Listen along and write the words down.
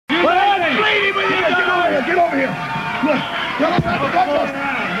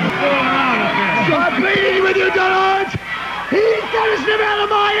I'm pleading with you, Don Owens. He's got to snip out of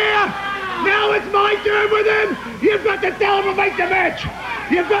my ear. Now it's my turn with him. You've got to tell him to make the match.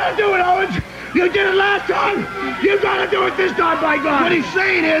 You've got to do it, Owens. You did it last time. You've got to do it this time, by God. What he's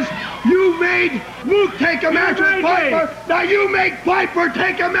saying is, you made Luke take a match with Piper. Now you make Piper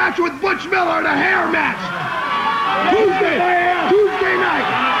take a match with Butch Miller in a hair match. Tuesday night.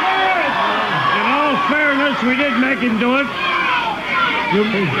 In all fairness, we did make him do it.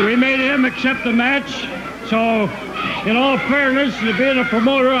 We made him accept the match. So, in all fairness, being a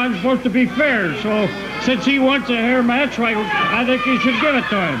promoter, I'm supposed to be fair. So, since he wants a hair match, I think you should give it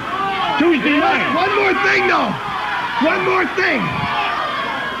to him. Tuesday night. One more thing, though. One more thing.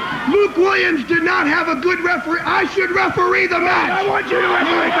 Luke Williams did not have a good referee. I should referee the match. I want you to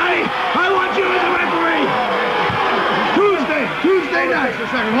referee, buddy. I want you as a referee. Tuesday night.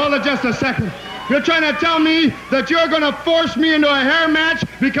 Hold it just a second. You're trying to tell me that you're going to force me into a hair match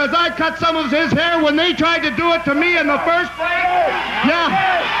because I cut some of his hair when they tried to do it to me in the first place? Yeah.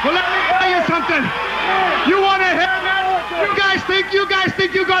 Well, let me tell you something. You want a hair match? You guys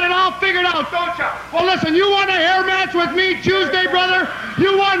think you got it all figured out, don't you? Well, listen, you want a hair match with me Tuesday, brother?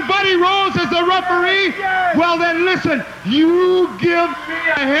 You want Buddy Rose as the referee? Well, then listen, you give me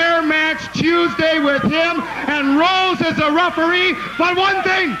a hair match Tuesday with him and Rose as the referee. But one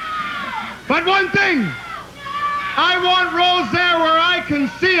thing, I want Rose there where I can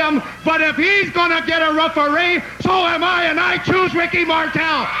see him, but if he's going to get a referee, so am I, and I choose Ricky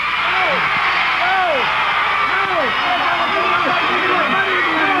Martel.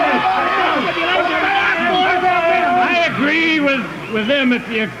 I agree with them. If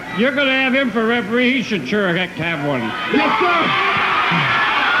you're going to have him for referee, he should sure have one. Yes, sir.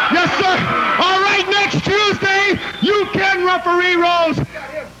 Yes, sir. All right, next Tuesday, you can referee Rose.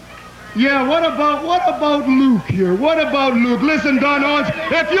 Yeah, what about Luke here? What about Luke? Listen, Don Owens,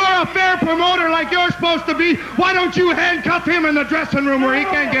 if you're a fair promoter like you're supposed to be, why don't you handcuff him in the dressing room where he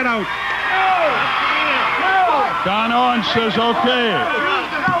can't get out? Don Owens says okay.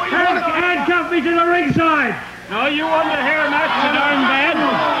 Handcuff me to the ringside. No, you won the hair match so darn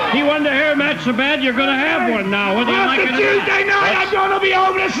bad. He won the hair match so bad, you're going to have one now. Whether you like it or not. Tuesday night, I'm going to be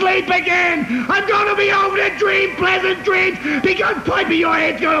over to sleep again. I'm going to be over to dream pleasant dreams because Piper, your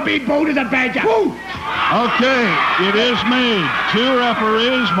head's going to be booed as a badger. Woo! Okay, it is made. 2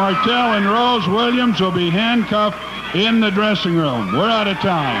 referees, Martel and Rose Williams, will be handcuffed in the dressing room. We're out of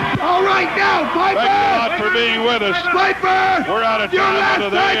time. All right, now, Piper! Thanks a lot for being with us. Piper! We're out of time. Your last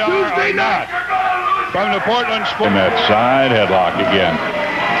Whether night, they Tuesday are night. not. From the Portland Sports. In that side headlock again.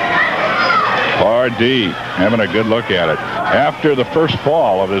 Roddy having a good look at it. After the first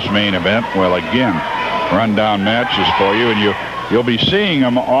fall of this main event, well, again, run down matches for you, and you'll be seeing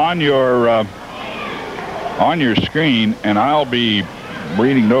them on your screen, and I'll be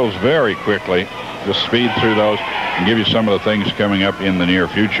reading those very quickly. Just speed through those and give you some of the things coming up in the near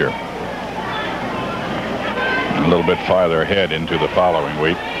future. A little bit farther ahead into the following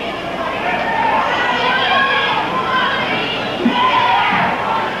week.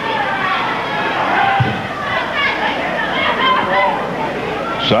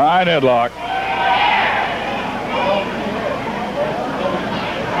 Side headlock.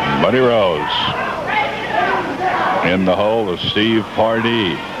 Buddy Rose in the hole of Steve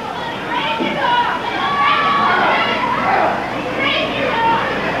Pardee.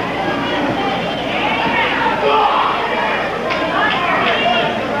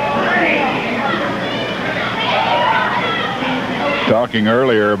 Talking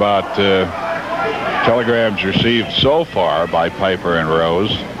earlier about telegrams received so far by Piper and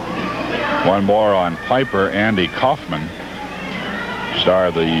Rose. One more on Piper. Andy Kaufman, star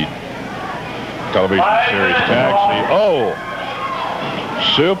of the television series Taxi. Oh,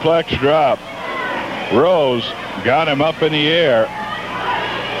 suplex drop. Rose got him up in the air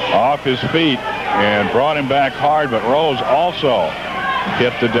off his feet and brought him back hard, but Rose also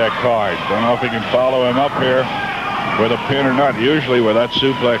hit the deck hard. Don't know if he can follow him up here with a pin or not. Usually with that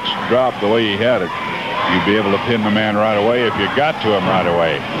suplex drop the way he had it, you'd be able to pin the man right away if you got to him right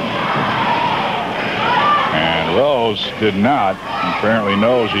away. And Rose did not. Apparently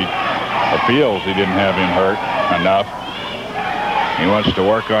knows or feels he didn't have him hurt enough. He wants to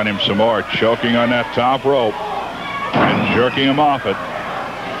work on him some more, choking on that top rope and jerking him off it.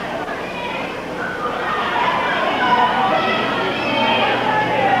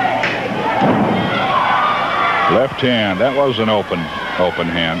 Left hand, that was an open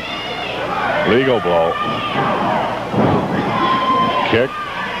hand. Legal blow. Kick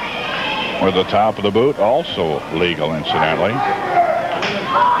with the top of the boot, also legal, incidentally.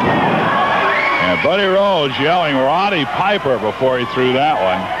 And Buddy Rose yelling Roddy Piper before he threw that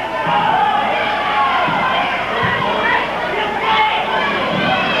one.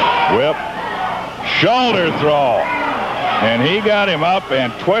 Whip, shoulder throw. And he got him up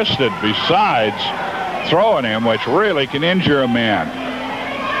and twisted besides throwing him, which really can injure a man.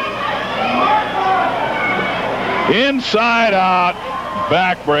 Inside out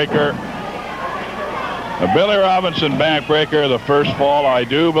backbreaker. The Billy Robinson backbreaker, the first fall, I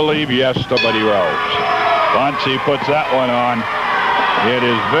do believe, yes, to Buddy Rose. Once he puts that one on, it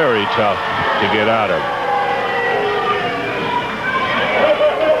is very tough to get out of.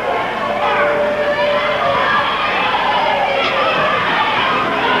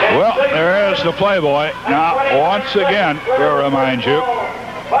 Well, there is the Playboy. Now, once again, we'll remind you,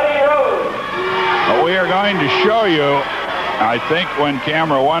 we are going to show you, I think, when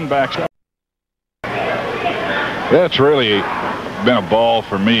camera one backs up. That's really been a ball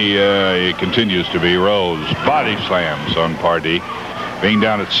for me. It continues to be. Rose body slams on Pardee. Being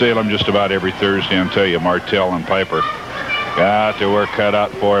down at Salem just about every Thursday, I'll tell you, Martell and Piper got their work cut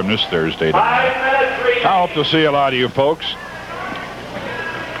out for him this Thursday. I hope to see a lot of you folks.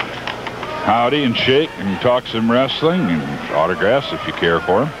 Howdy and shake and talk some wrestling and autographs if you care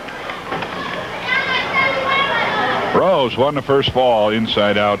for them. Rose won the first fall,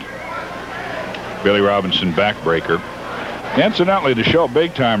 inside out Billy Robinson backbreaker. Incidentally, the show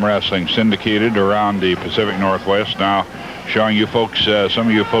Big Time Wrestling, syndicated around the Pacific Northwest, now showing you folks, some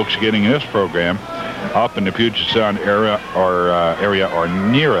of you folks getting this program up in the Puget Sound area or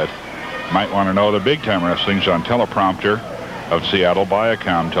near it, might want to know the Big Time Wrestling's on teleprompter of Seattle,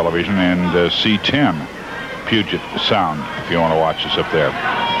 Viacom Television, and C10 Puget Sound, if you want to watch us up there.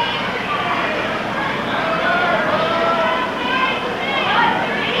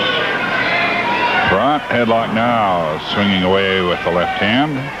 Front headlock now, swinging away with the left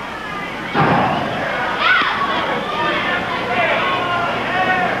hand.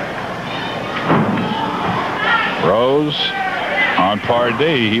 Rose on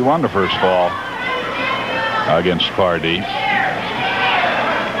Pardee. He won the first fall against Pardee.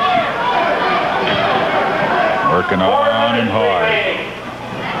 Working on him hard.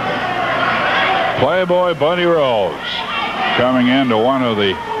 Playboy Buddy Rose coming into one of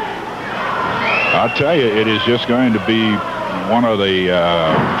the, I'll tell you, it is just going to be one of the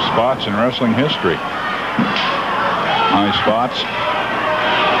spots in wrestling history. Nice spots.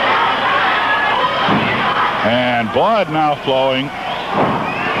 And blood now flowing.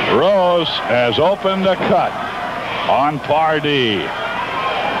 Rose has opened a cut on Pardee.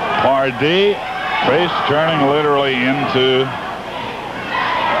 Pardee, face turning literally into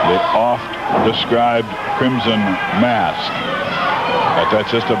the oft-described crimson mask. But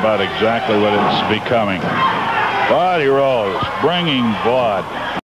that's just about exactly what it's becoming. Buddy Rose bringing blood.